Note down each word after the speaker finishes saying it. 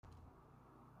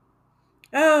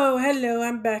Oh, hello,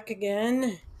 I'm back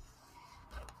again.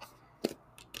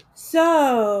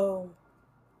 So,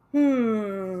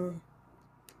 hmm.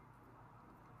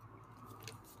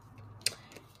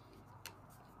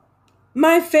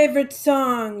 My favorite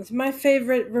songs, my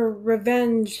favorite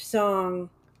revenge song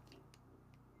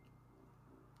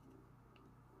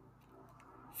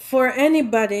for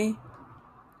anybody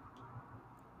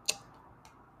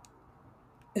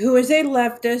who is a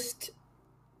leftist,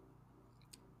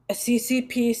 a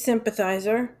CCP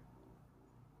sympathizer,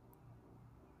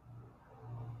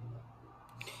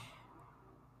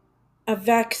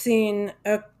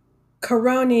 a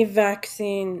corona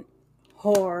vaccine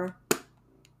whore,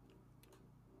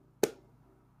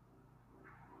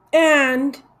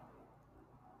 and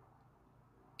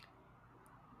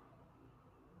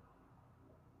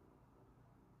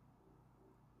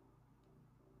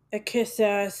a kiss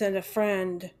ass and a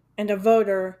friend and a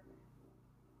voter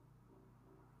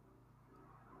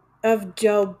of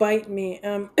Joe Bite Me,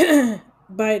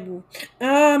 Biden.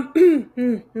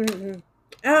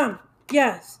 Um,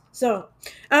 yes. So,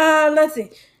 let's see.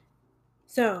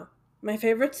 So, my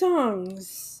favorite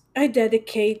songs I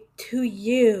dedicate to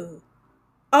you,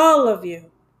 all of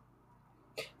you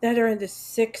that are in the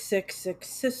 666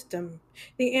 system,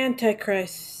 the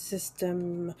Antichrist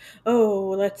system.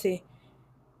 Oh, let's see.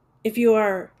 If you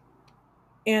are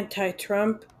anti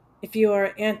Trump, if you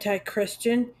are anti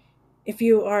Christian, if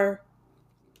you are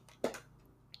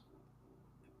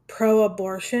pro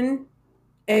abortion,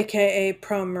 aka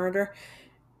pro murder,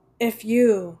 if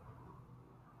you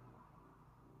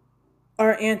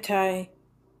are anti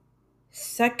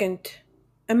Second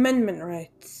Amendment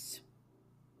rights,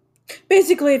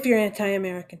 basically, if you're anti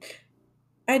American,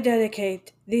 I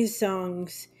dedicate these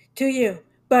songs to you.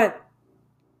 But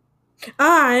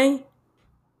I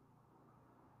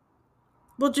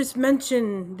will just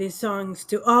mention these songs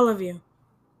to all of you.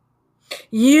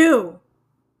 You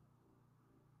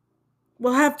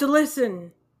will have to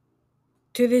listen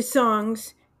to these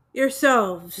songs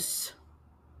yourselves.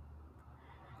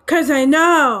 Because I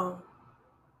know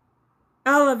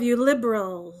all of you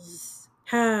liberals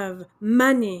have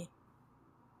money.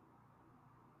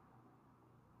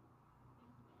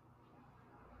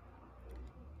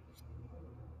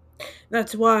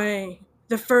 That's why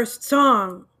the first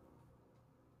song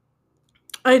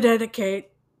I dedicate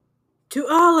to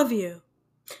all of you,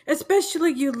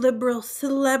 especially you liberal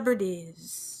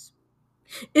celebrities,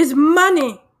 is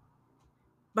Money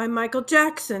by Michael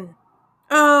Jackson.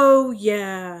 Oh,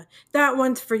 yeah, that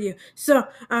one's for you. So,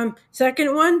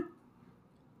 second one,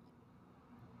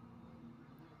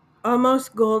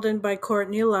 Almost Golden by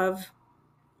Courtney Love.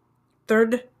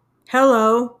 Third,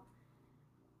 Hello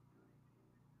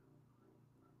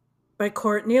by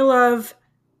Courtney Love.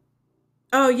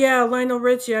 Oh, yeah, Lionel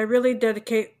Richie, I really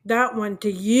dedicate that one to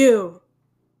you.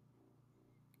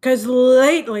 Because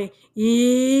lately,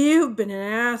 you've been an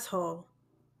asshole.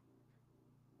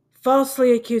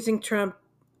 Falsely accusing Trump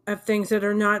of things that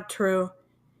are not true.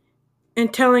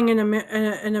 And telling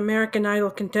an American Idol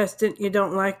contestant you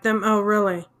don't like them. Oh,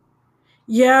 really?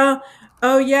 Yeah.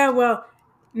 Oh, yeah. Well,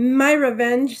 my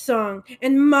revenge song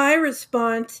and my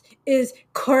response is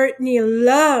Courtney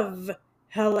Love.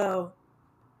 Hello.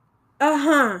 Uh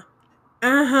huh.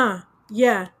 Uh huh.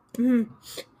 Yeah. Mm-hmm.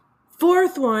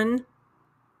 Fourth one,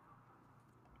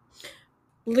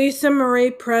 Lisa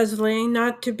Marie Presley,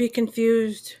 not to be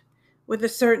confused with a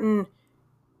certain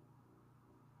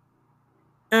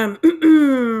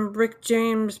Rick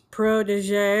James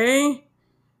protege.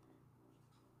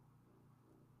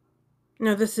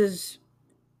 No, this is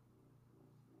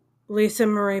Lisa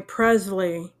Marie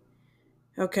Presley.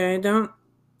 Okay, don't.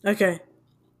 Okay.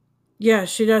 Yeah,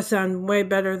 she does sound way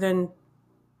better than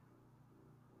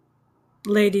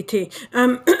Lady T.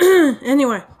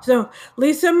 Anyway, so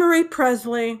Lisa Marie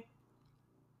Presley,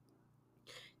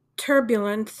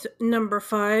 Turbulence, number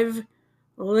 5.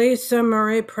 Lisa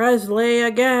Marie Presley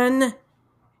again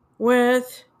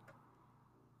with,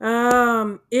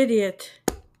 Idiot.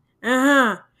 Uh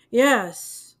huh.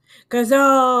 Yes. Because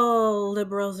all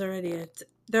liberals are idiots.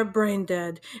 They're brain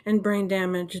dead and brain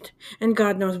damaged and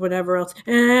God knows whatever else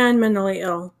and mentally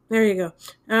ill. There you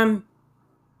go.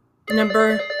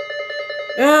 Number.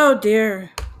 Oh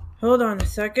dear. Hold on a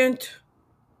second.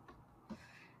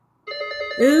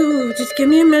 Ooh, just give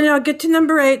me a minute. I'll get to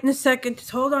number 8 in a second. Just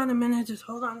hold on a minute. Just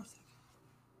hold on a second.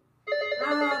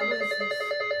 What is this?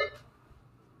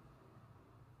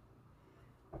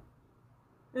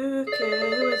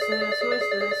 Okay, who is this? Who is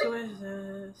this? Who is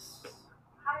this?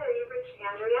 Hi there, you've reached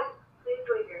Andrea. Please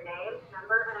leave your name,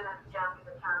 number, and a message after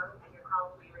the tone, and your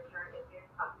call will be returned as soon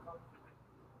as possible.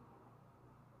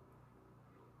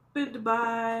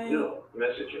 Goodbye. No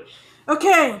messages.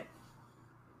 Okay.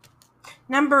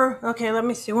 Okay, let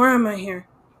me see. Where am I here?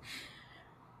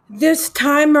 This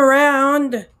Time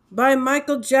Around by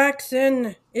Michael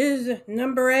Jackson is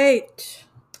number 8.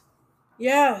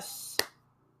 Yes.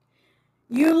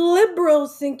 You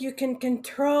liberals think you can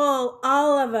control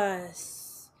all of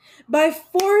us by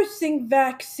forcing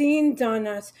vaccines on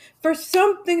us for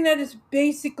something that is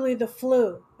basically the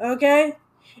flu, okay?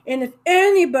 And if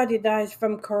anybody dies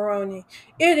from corona,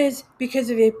 it is because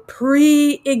of a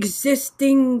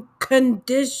pre-existing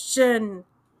condition.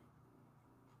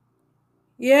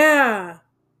 Yeah.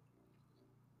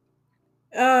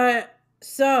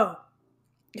 So,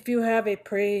 if you have a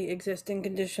pre-existing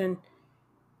condition,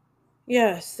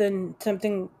 yes, then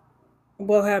something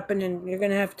will happen and you're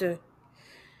going to have to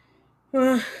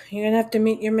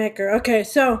meet your maker. Okay,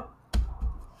 so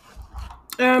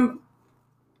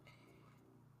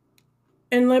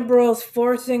and liberals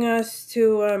forcing us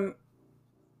to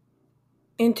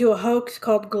into a hoax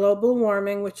called global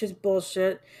warming, which is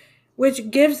bullshit,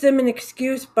 which gives them an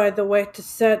excuse, by the way, to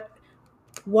set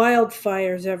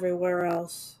wildfires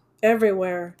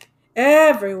everywhere,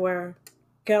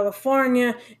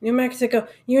 California, New Mexico,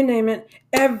 you name it,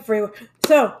 everywhere.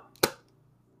 So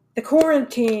the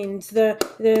quarantines, the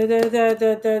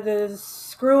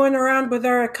screwing around with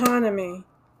our economy.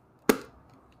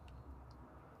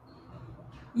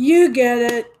 You get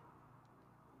it.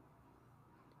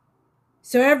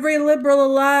 So every liberal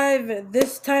alive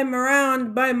this time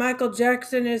around by Michael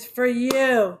Jackson is for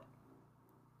you.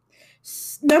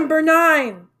 Number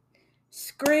 9,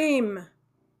 Scream.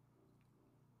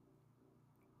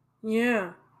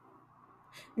 Yeah.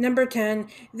 Number 10,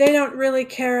 they don't really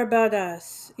care about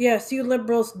us. Yes, you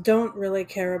liberals don't really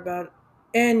care about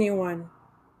anyone.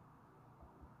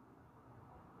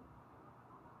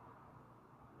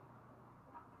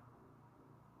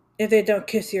 If they don't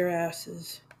kiss your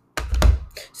asses.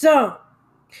 So,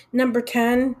 number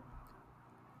 10.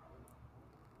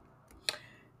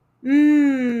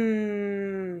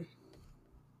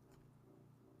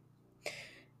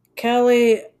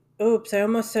 Kelly. Oops, I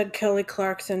almost said Kelly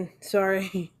Clarkson.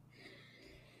 Sorry.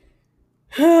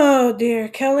 Oh dear.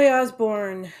 Kelly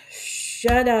Osbourne.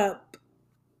 Shut up.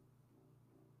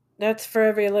 That's for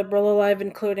every liberal alive,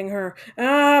 including her.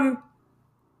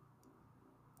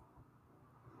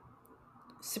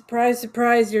 Surprise,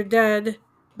 surprise, you're dead.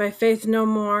 By Faith No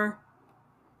More.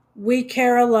 We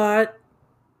Care a Lot.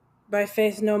 By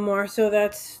Faith No More. So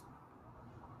that's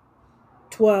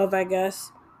 12, I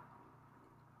guess.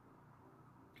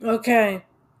 Okay.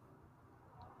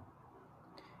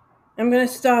 I'm going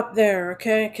to stop there,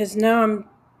 okay? Because now I'm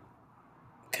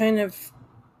kind of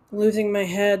losing my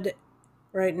head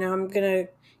right now. I'm going to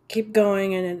keep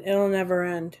going and it'll never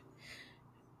end.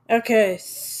 Okay,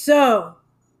 so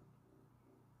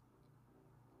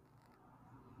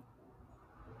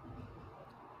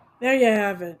there you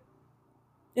have it.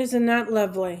 Isn't that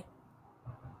lovely?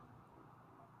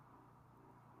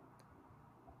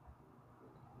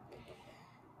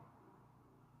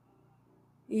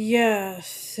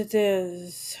 Yes, it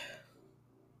is.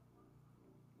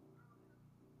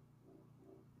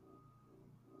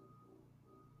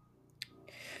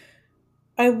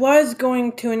 I was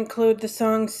going to include the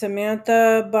song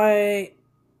Samantha by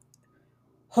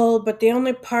Hull, but the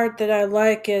only part that I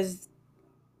like is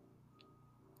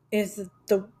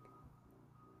the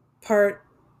part,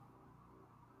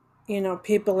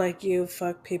 people like you,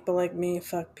 fuck people like me,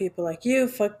 fuck people like you,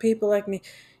 fuck people like me.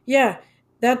 Yeah,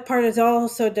 that part is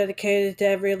also dedicated to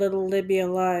every little Libby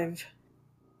alive.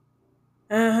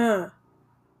 Uh-huh.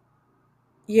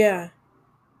 Yeah.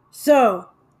 So,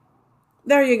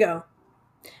 there you go.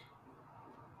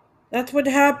 That's what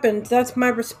happens. That's my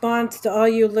response to all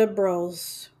you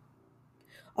liberals.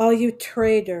 All you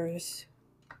traitors.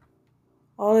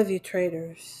 All of you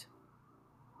traitors.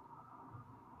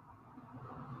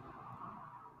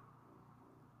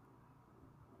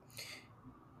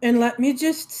 And let me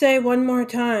just say one more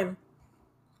time.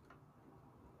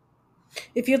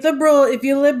 If you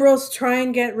liberals try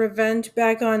and get revenge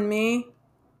back on me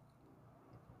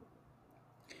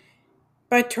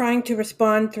by trying to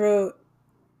respond through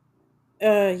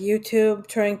YouTube,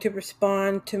 trying to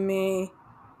respond to me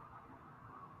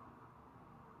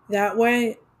that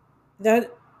way,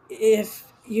 that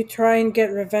if you try and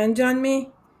get revenge on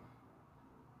me,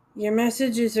 your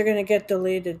messages are going to get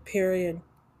deleted, period.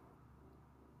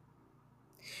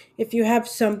 If you have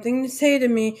something to say to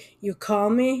me, you call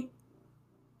me,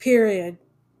 period.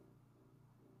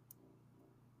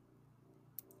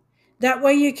 That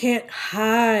way you can't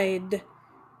hide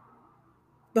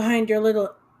behind your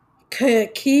little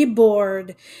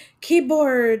keyboards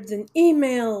and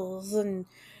emails and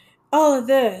all of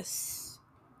this.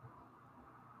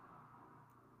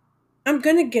 I'm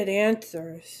going to get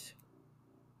answers.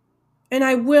 And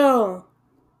I will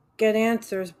get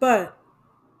answers, but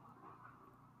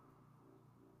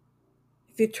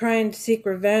if you try and seek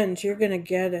revenge, you're going to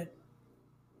get it.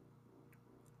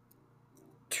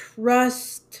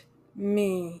 Trust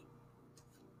me.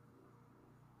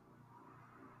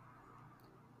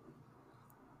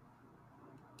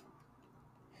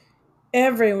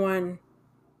 Everybody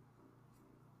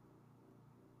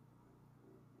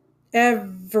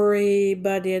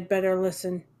had better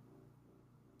listen.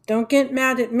 Don't get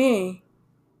mad at me.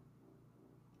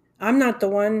 I'm not the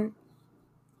one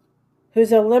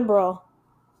who's a liberal.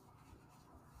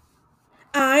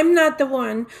 I'm not the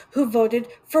one who voted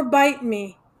for Bite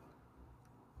Me.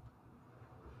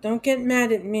 Don't get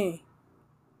mad at me.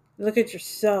 Look at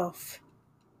yourself.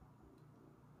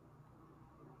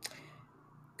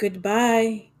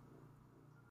 Goodbye.